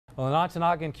Well, an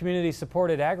Ontonagon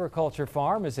community-supported agriculture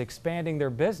farm is expanding their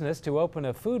business to open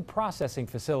a food processing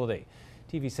facility.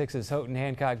 TV6's Houghton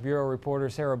Hancock Bureau reporter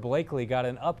Sarah Blakely got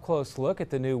an up-close look at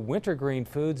the new Wintergreen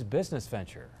Foods business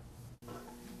venture.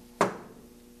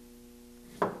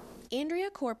 Andrea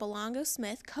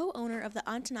Corpolongo-Smith, co-owner of the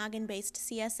Ontonagon-based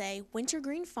CSA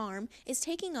Wintergreen Farm, is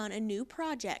taking on a new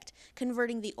project,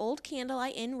 converting the old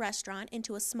Candlelight Inn restaurant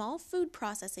into a small food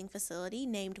processing facility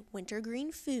named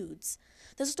Wintergreen Foods.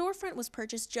 The storefront was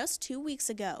purchased just 2 weeks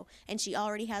ago, and she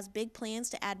already has big plans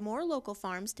to add more local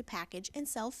farms to package and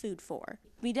sell food for.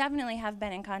 We definitely have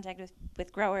been in contact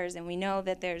with growers, and we know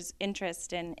that there's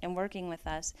interest in working with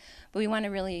us, but we want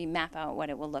to really map out what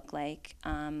it will look like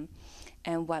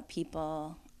and what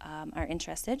people are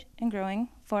interested in growing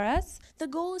for us. The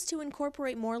goal is to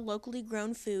incorporate more locally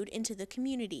grown food into the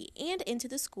community and into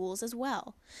the schools as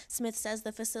well. Smith says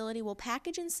the facility will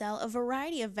package and sell a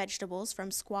variety of vegetables from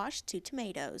squash to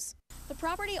tomatoes. The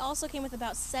property also came with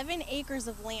about 7 acres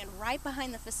of land right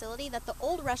behind the facility that the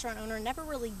old restaurant owner never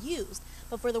really used.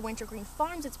 But for the Wintergreen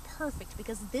Farms, it's perfect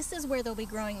because this is where they'll be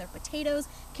growing their potatoes,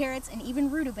 carrots, and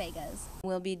even rutabagas.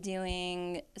 We'll be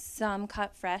doing some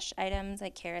cut fresh items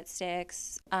like carrot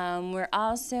sticks. We're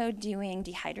also doing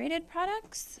dehydrated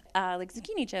products like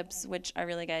zucchini chips, which are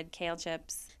really good, kale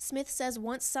chips. Smith says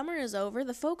once summer is over,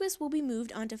 the focus will be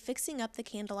moved onto fixing up the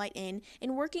Candlelight Inn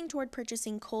and working toward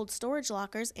purchasing cold storage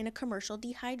lockers and a commercial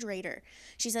dehydrator.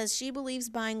 She says she believes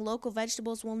buying local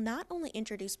vegetables will not only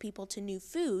introduce people to new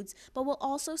foods, but will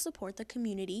also support the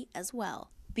community as well.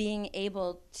 Being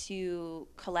able to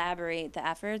collaborate the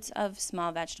efforts of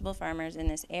small vegetable farmers in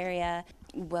this area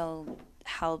will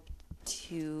help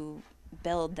to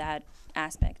build that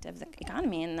aspect of the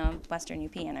economy in the Western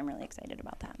UP, and I'm really excited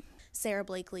about that. Sarah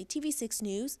Blakely, TV6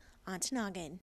 News, Ontonagon.